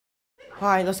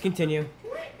Alright, let's continue.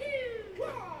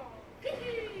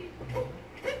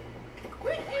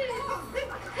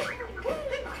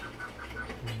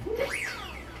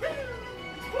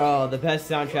 Oh, the best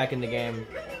soundtrack in the game.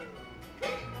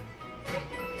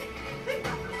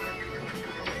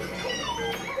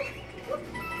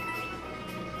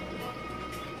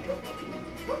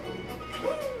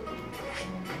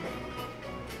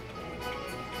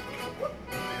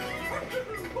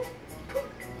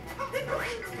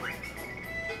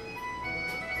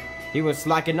 He was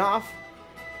slacking off.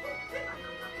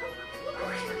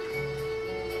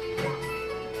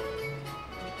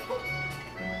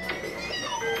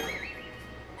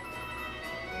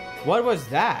 What was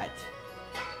that?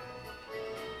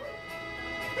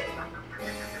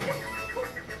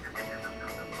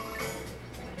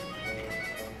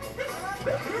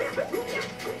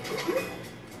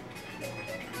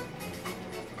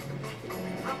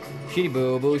 Shitty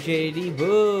boo boo, shitty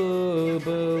boo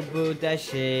boo boo, that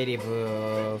shitty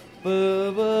boo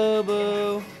boo boo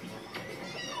boo.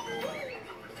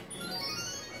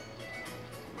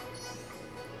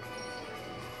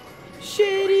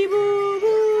 Shitty boo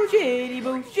boo, shitty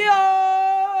boo, show!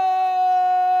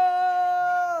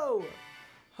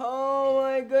 Oh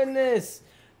my goodness!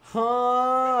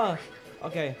 Huh?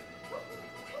 Okay.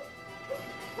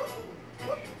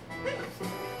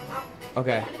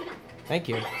 Okay. Thank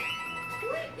you.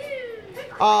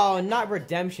 Oh, not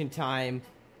redemption time.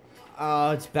 Oh,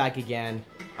 it's back again.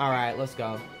 Alright, let's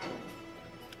go.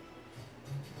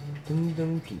 I'm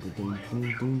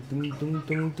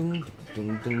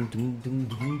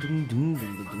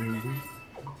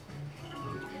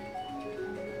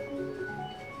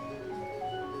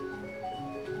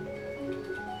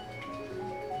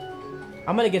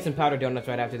gonna get some powder donuts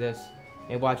right after this.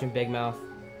 And watching Big Mouth.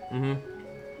 I'm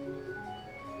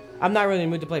not really in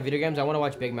the mood to play video games. I want to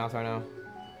watch Big Mouth right now.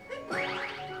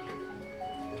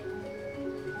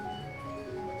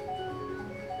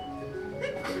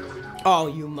 Oh,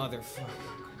 you motherfucker.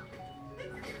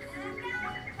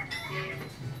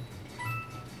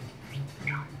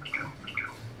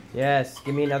 Yes,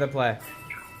 give me another play.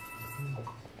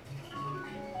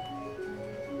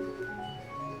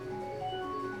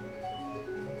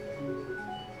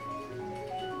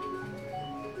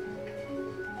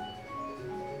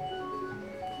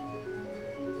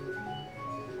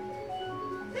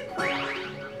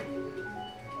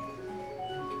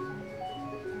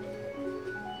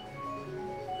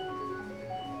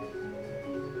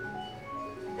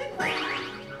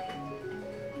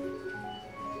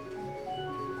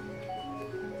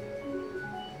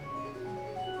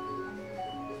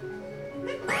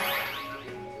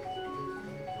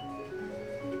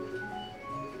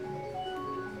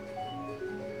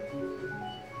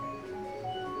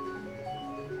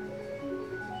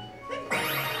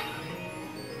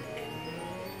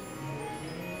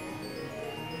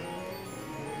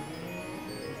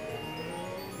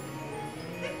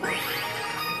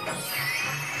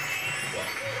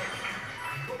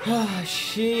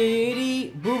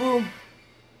 Shitty boo boo.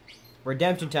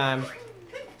 Redemption time.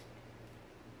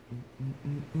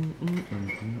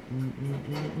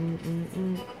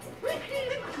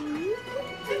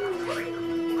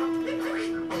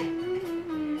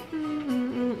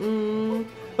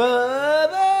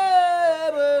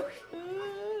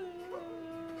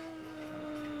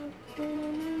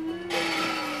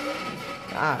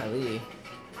 Golly.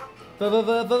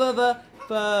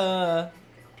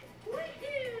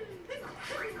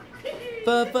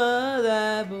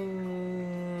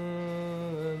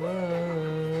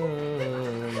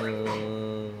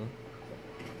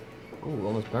 Ooh,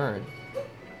 almost burned.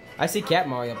 I see Cat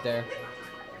Mario up there.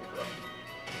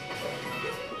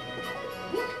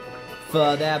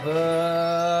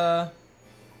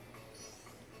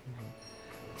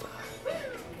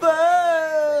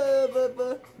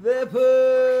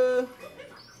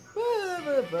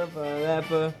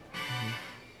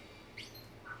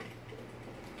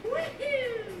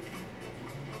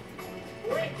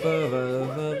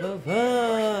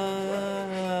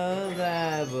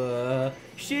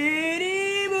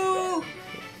 Shitty boo.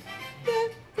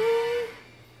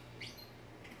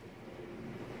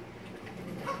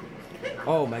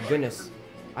 Oh my goodness.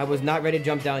 I was not ready to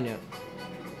jump down yet.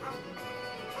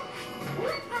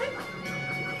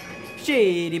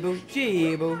 Shitty boo,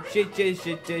 shitty boo, shit, shit,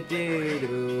 shit, shit, shitty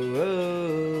boo.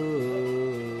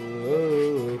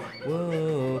 Whoa,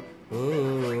 whoa,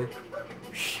 whoa.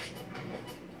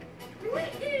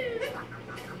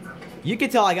 You can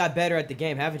tell I got better at the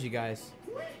game, haven't you guys?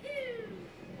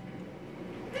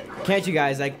 Can't you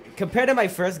guys? Like, compared to my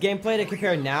first gameplay to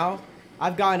compare now,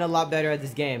 I've gotten a lot better at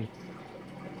this game.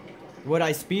 Would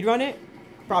I speedrun it?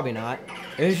 Probably not.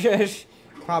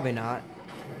 Probably not.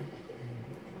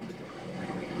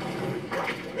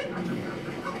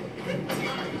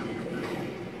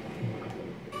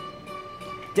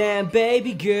 Damn,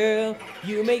 baby girl,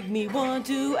 you make me want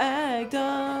to act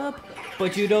up,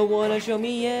 but you don't want to show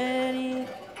me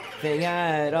anything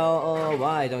at all.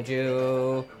 Why don't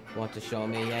you want to show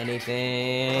me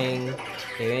anything?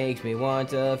 It makes me want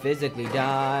to physically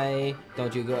die.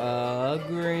 Don't you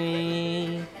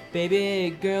agree?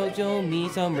 Baby girl, show me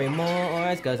some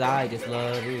remorse, 'cause I just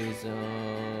love you so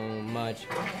much.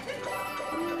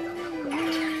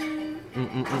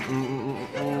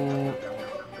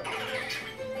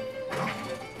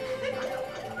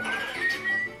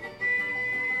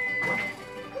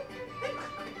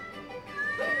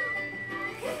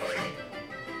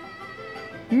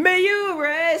 May you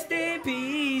rest in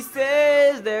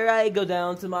pieces. There I go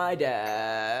down to my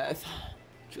death.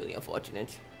 Truly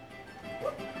unfortunate.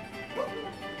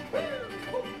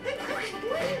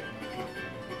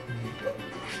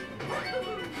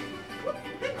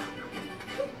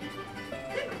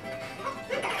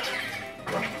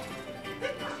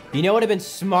 You know what would have been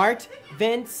smart,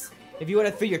 Vince? If you would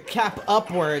have threw your cap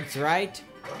upwards, right?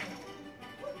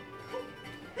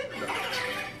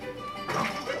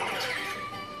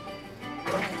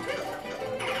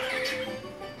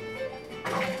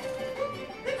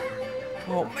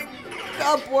 Oh my,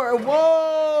 upward,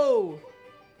 whoa!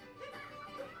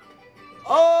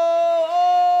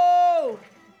 Oh!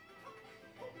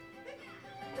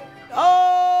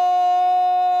 Oh!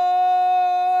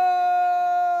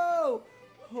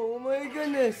 Oh my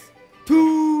goodness!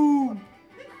 Two!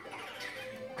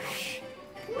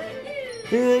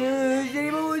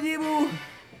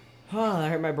 Oh, that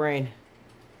hurt my brain.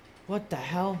 What the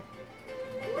hell?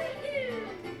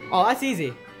 Oh, that's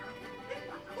easy.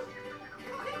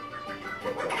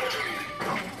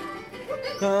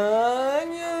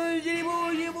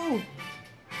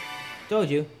 Told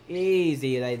you.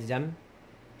 Easy, ladies and gentlemen.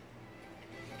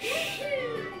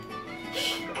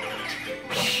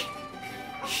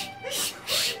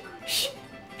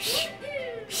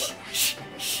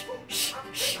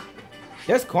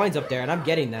 There's coins up there and I'm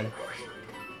getting them.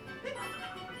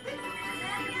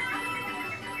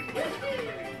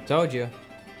 Told you.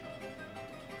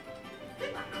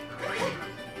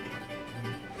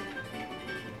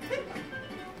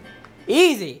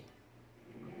 Easy.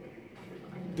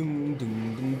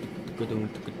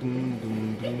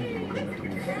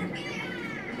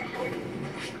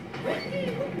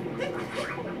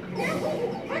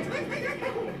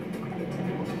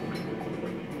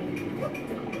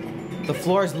 The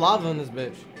floor is lava in this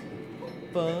bitch.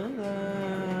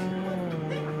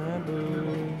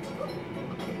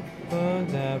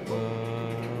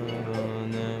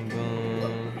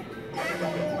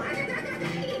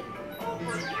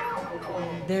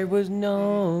 There was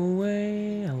no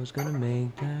way I was gonna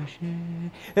make that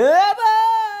shit.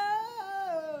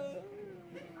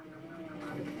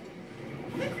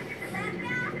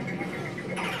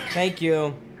 Thank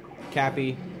you,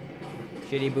 Cappy.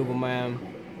 Shitty boo boo man.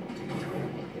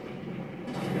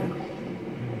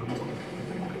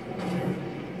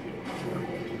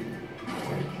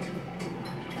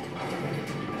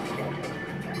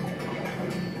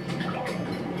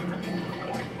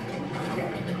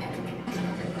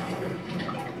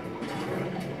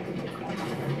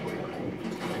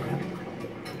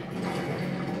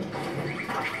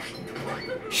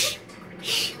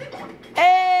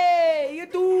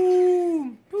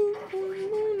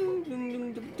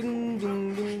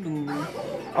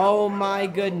 Oh my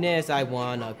goodness, I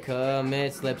wanna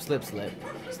commit slip, slip, slip.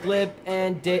 Slip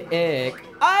and dick.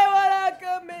 I wanna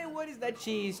commit, what is that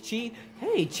cheese? Cheese?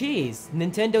 Hey, cheese.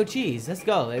 Nintendo cheese. Let's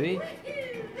go, baby.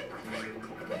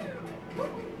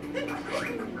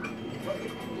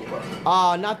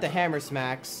 Oh, not the hammer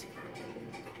smacks.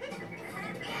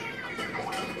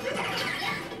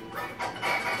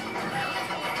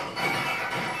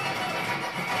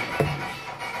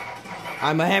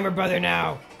 I'm a hammer brother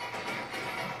now.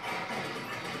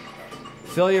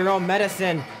 Fill your own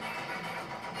medicine.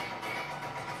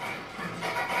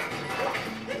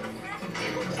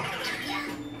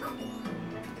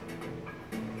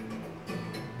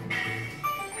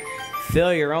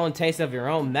 Fill your own taste of your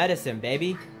own medicine,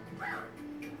 baby.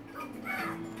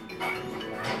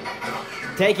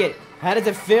 Take it. How does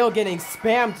it feel getting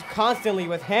spammed constantly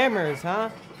with hammers, huh?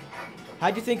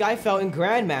 How'd you think I felt in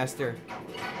Grandmaster?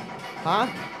 Huh?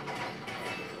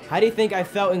 How do you think I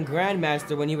felt in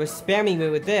Grandmaster when you were spamming me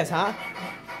with this, huh?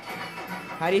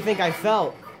 How do you think I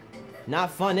felt? Not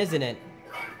fun, isn't it?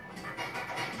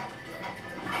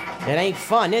 It ain't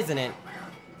fun, isn't it?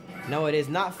 No, it is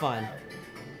not fun.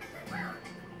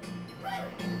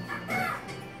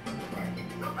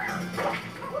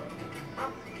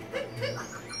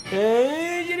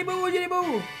 Hey, Jitty boo, Jitty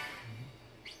boo.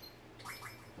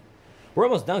 We're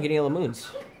almost done getting yellow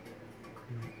moons.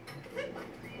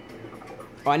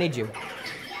 Oh, I need you.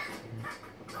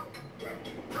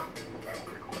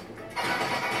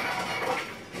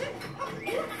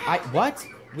 What?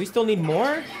 We still need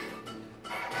more?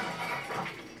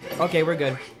 Okay, we're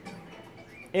good.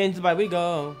 Into by we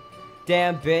go.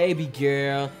 Damn baby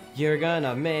girl, you're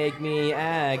gonna make me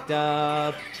act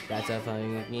up. That's a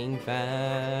fucking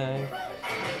fact.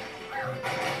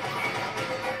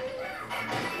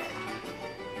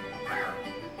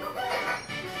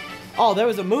 Oh, there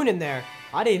was a moon in there.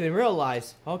 I didn't even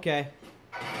realize. Okay.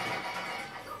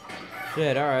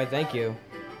 Shit, alright, thank you.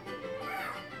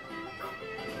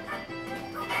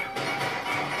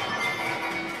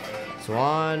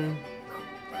 Swan.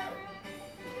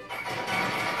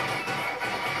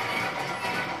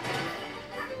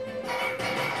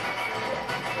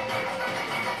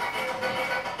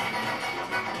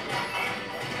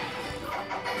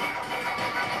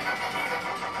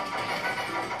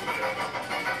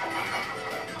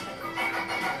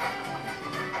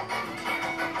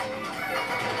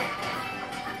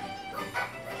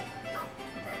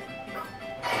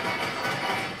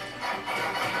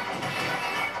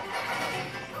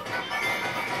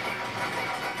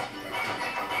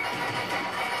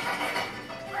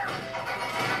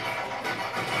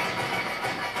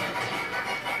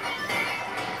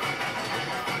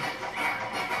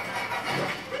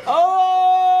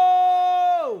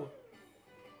 Oh!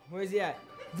 Where's he at?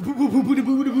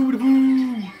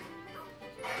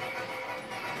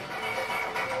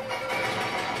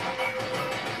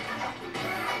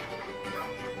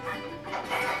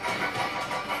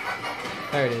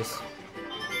 There it is.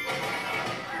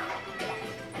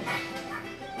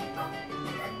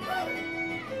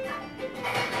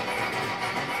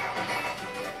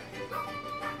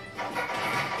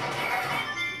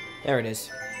 There it is.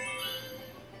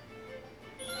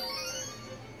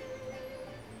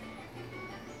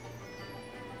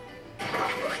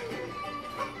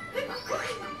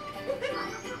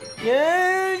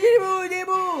 Yeah,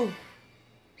 Jibu.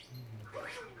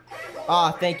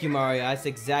 Ah, thank you, Mario. That's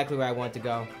exactly where I want to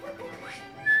go.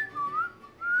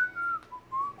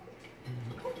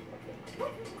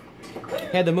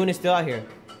 Hey, the moon is still out here.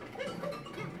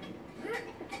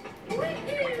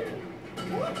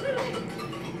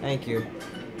 Thank you.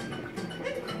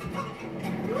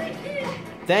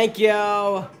 Thank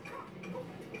you.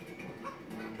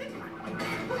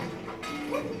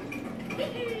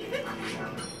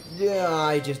 Yeah,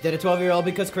 I just did a 12-year-old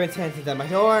because Chris Hansen's at my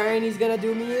door and he's gonna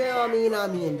do me.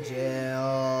 I'm in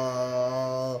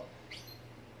jail.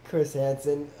 Chris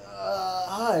Hansen.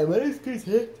 Hi, my name's Chris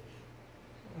Hansen.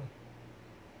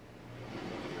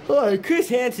 Hi, Chris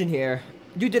Hansen here.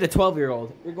 You did a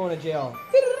 12-year-old. You're going to jail.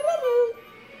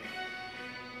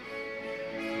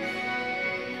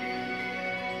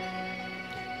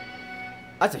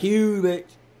 That's a huge bitch.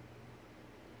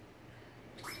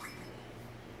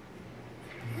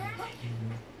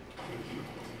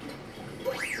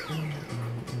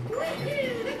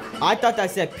 I thought that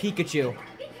said Pikachu.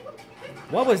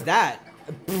 What was that?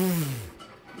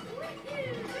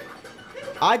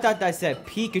 I thought that said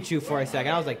Pikachu for a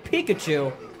second. I was like,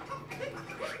 Pikachu?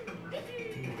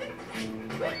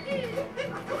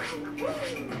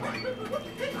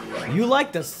 You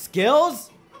like the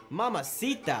skills?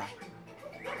 Mamacita.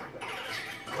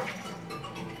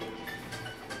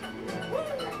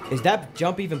 Is that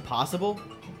jump even possible?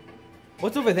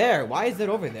 What's over there? Why is it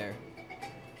over there?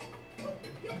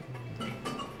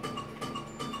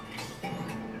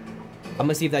 I'm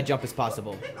gonna see if that jump is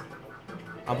possible.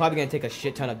 I'm probably gonna take a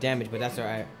shit ton of damage, but that's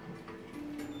alright.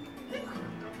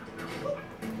 Oh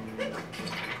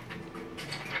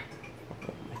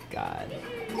my god.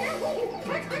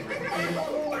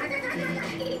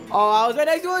 Oh, I was right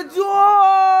next to a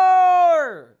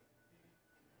door!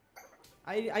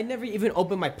 I never even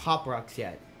opened my Pop Rocks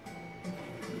yet.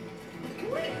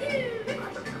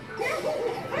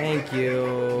 Thank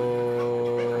you.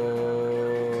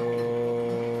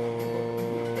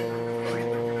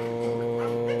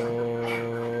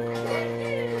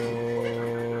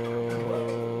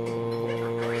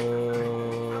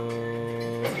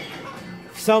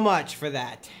 So much for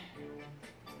that.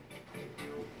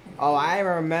 Oh, I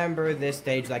remember this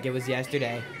stage like it was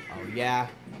yesterday. Oh, yeah.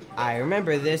 I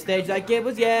remember this stage like it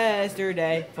was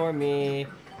yesterday for me.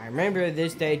 I remember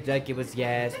this stage like it was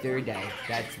yesterday.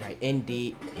 That's right,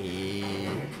 indeed.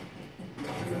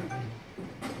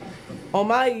 Oh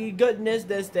my goodness,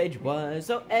 this stage was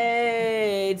so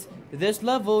AIDS. This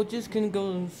level just can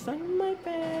go on my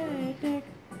back.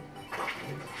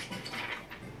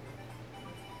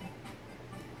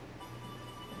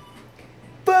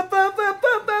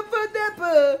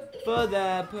 For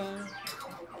that purr.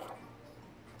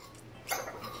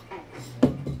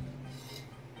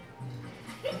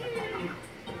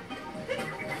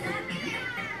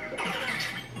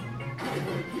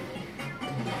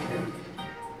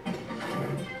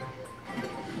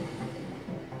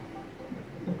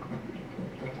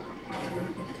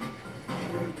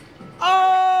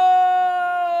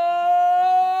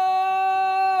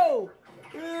 Oh!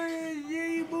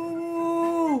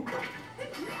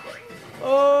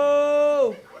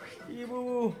 Oh!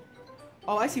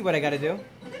 Oh, I see what I gotta do.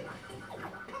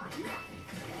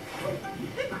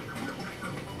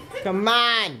 Come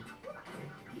on!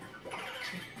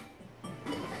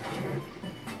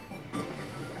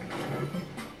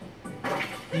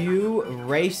 You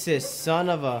racist son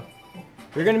of a...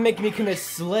 You're gonna make me commit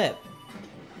slip.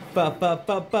 Dapper.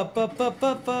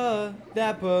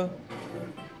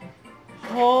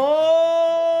 Oh!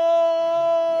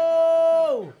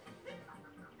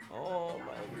 Oh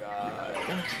my god.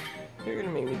 You're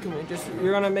gonna make me commit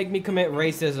you're gonna make me commit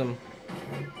racism.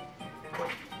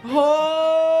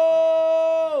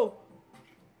 Oh!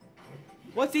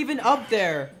 What's even up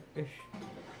there?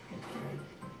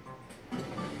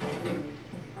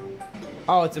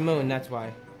 Oh, it's a moon, that's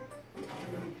why.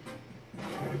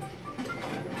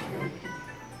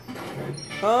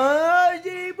 Oh,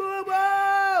 gee boo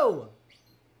boo!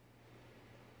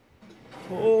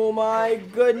 Oh my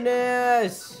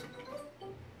goodness!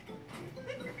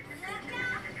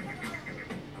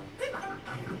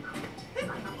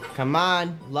 Come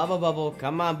on, lava bubble,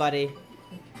 come on, buddy.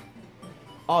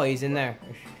 Oh, he's in there.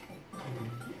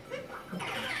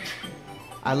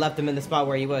 I left him in the spot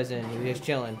where he was and he was just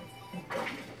chilling.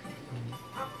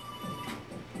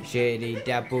 Shitty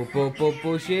da boo boo boo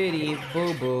boo, shitty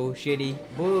boo boo, shitty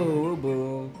boo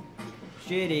boo,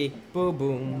 shitty boo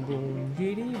boom boom,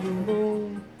 shitty boom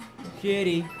boom,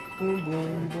 shitty boom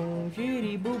boom boom,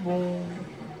 shitty boo boom,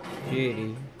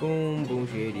 shitty boom boom,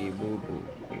 shitty boo boo.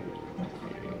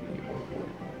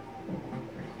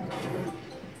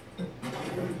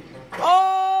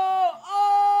 Oh!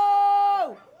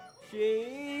 Oh!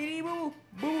 Shitty boo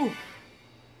boo.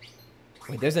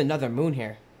 Wait, there's another moon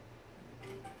here.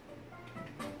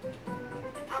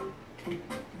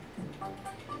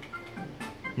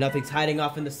 Nothing's hiding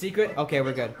off in the secret. Okay,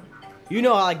 we're good. You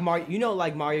know, like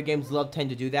Mario games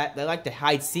tend to do that. They like to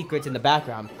hide secrets in the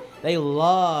background. They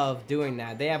love doing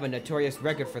that. They have a notorious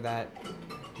record for that.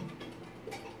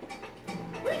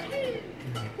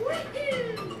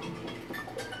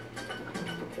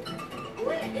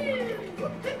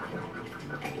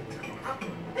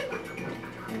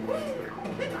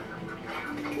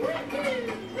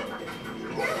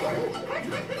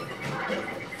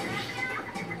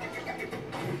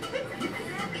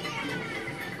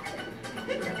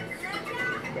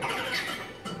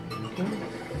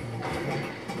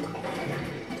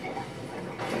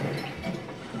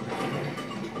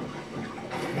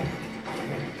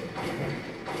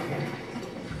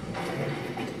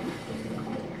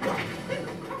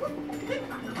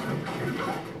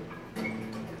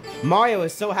 Mario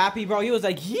is so happy, bro. He was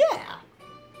like, yeah!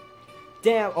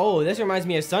 Damn. Oh, this reminds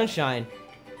me of Sunshine.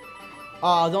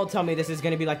 Oh, don't tell me this is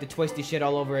gonna be like the twisty shit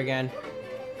all over again.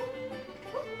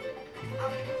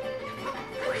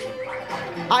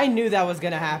 I knew that was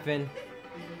gonna happen.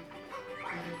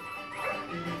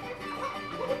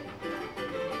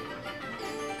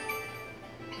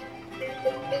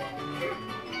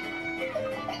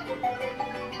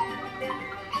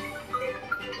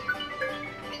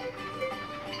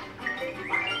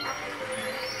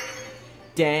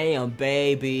 Damn,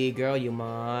 baby girl, you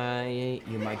might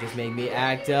just make me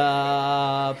act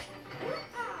up.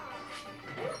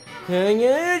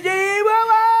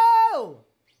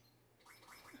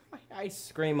 I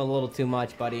scream a little too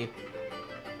much, buddy.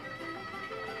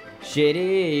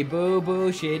 Shitty boo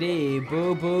boo, shitty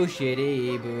boo boo,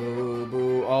 shitty boo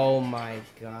boo. Oh my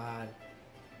god.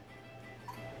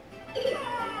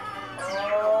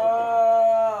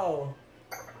 Oh.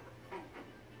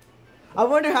 I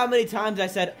wonder how many times I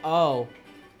said oh.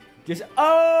 Just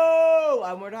oh.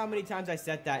 I wonder how many times I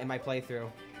said that in my playthrough.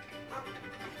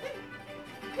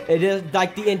 It is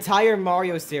like the entire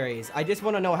Mario series. I just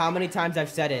want to know how many times I've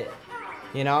said it.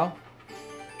 You know?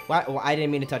 Why? Well, I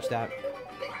didn't mean to touch that.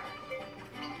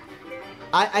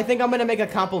 I think I'm gonna make a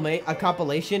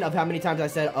compilation of how many times I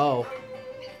said "oh"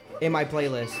 in my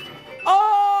playlist. Oh!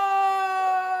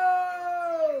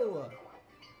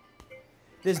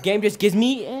 This game just gives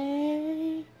me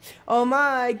oh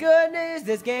my goodness!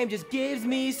 This game just gives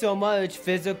me so much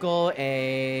physical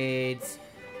aids.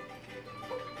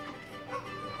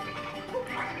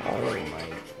 Oh my.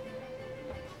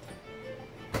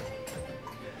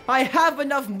 I have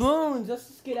enough moons. Let's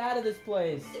just get out of this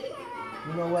place.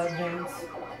 You know what, Vince?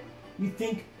 You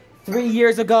think 3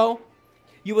 years ago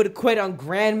you would have quit on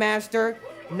Grandmaster?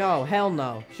 No, hell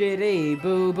no. Shitty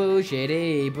boo boo,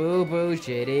 shitty boo boo,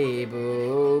 shitty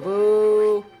boo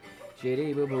boo.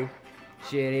 Shitty boo boo.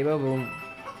 Shitty boo boom.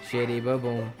 Shitty boo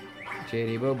boom.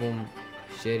 Shitty boo boom.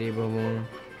 Shitty boo boom.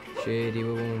 Shitty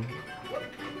boo boom.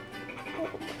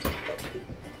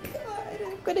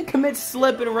 I'm gonna commit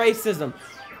slip and racism.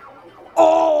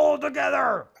 All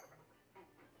together!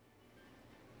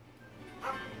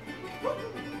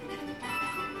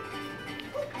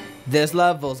 This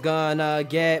level's gonna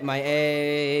get my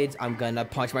AIDS. I'm gonna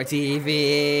punch my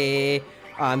TV.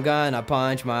 I'm gonna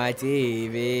punch my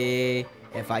TV.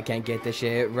 If I can't get this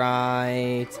shit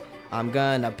right, I'm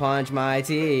gonna punch my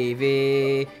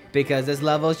TV. Because this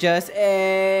level's just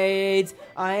AIDS.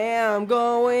 I am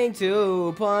going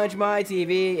to punch my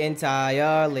TV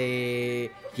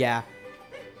entirely. Yeah.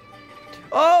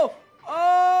 Oh!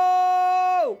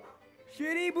 Oh!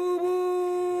 Shitty boo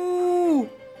boo!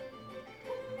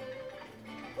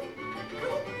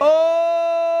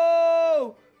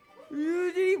 Oh!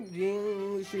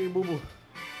 Shitty boo boo.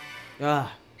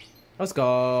 Ah. Let's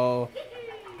go.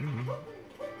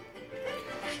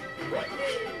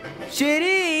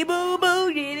 Shitty boo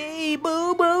boo, shitty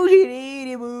boo boo,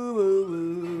 shitty boo boo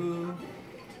boo.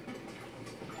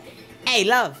 Hey,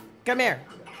 love, come here.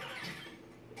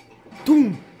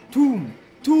 Toom, toom,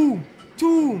 toom,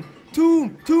 toom,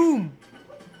 toom, toom.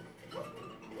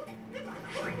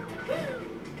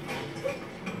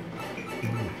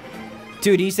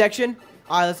 2D section?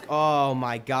 Oh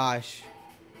my gosh.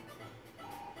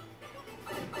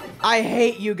 I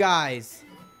hate you guys.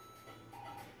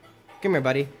 Come here,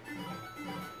 buddy.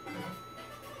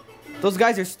 Those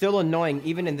guys are still annoying,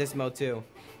 even in this mode, too.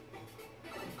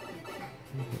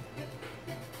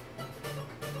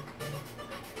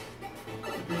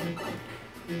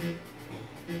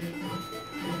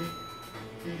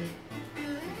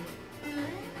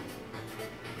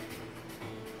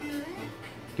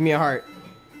 Give me a heart.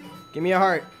 Give me a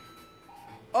heart.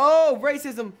 Oh,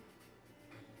 racism.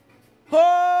 Oh!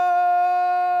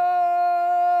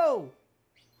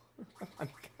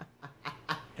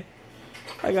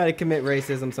 I gotta commit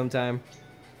racism sometime.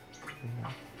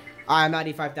 I'm at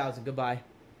 85,000. Goodbye.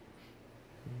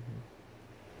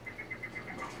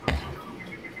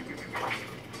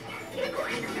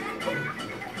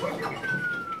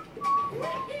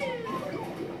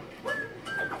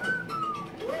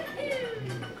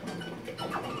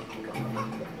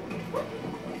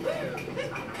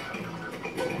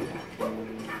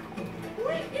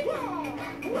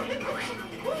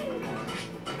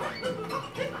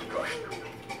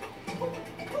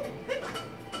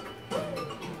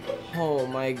 Oh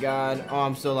my god. Oh,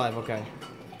 I'm still alive. Okay.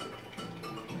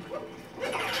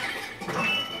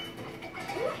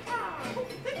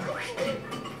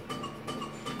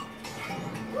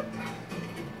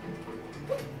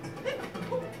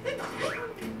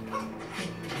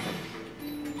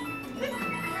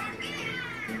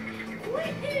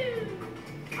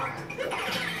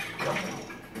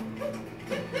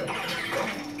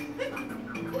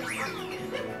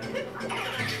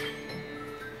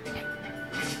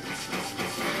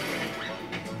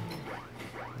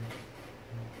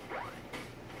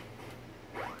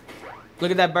 Look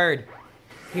at that bird.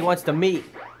 He wants to meet.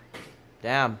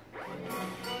 Damn.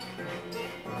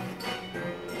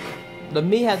 The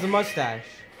me has a mustache.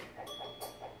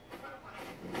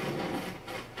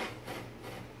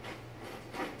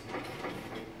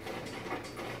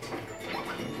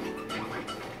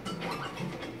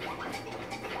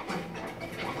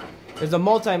 There's a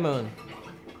multi-moon.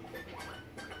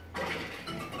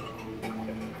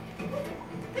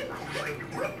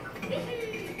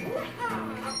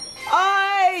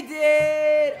 I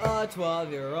did a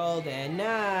 12-year-old and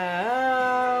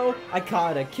now I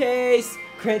caught a case.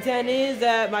 Clinton is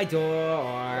at my door.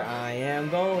 I am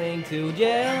going to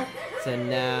jail. So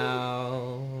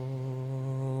now.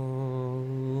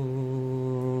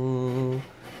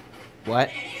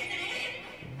 What?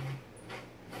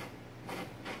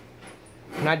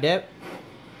 Can I dip?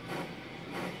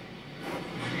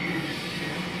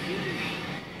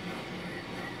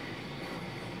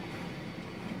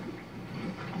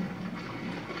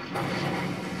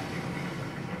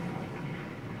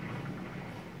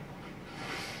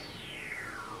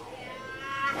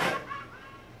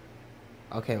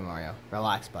 Okay, Mario.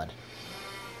 Relax, bud.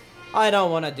 I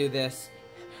don't want to do this.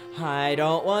 I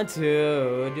don't want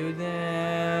to do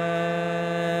that.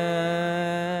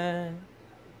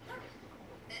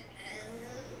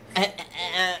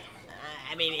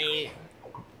 I mean,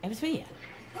 it was me.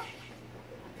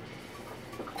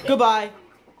 Goodbye.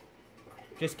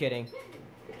 Just kidding.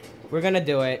 We're gonna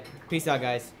do it. Peace out,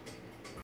 guys.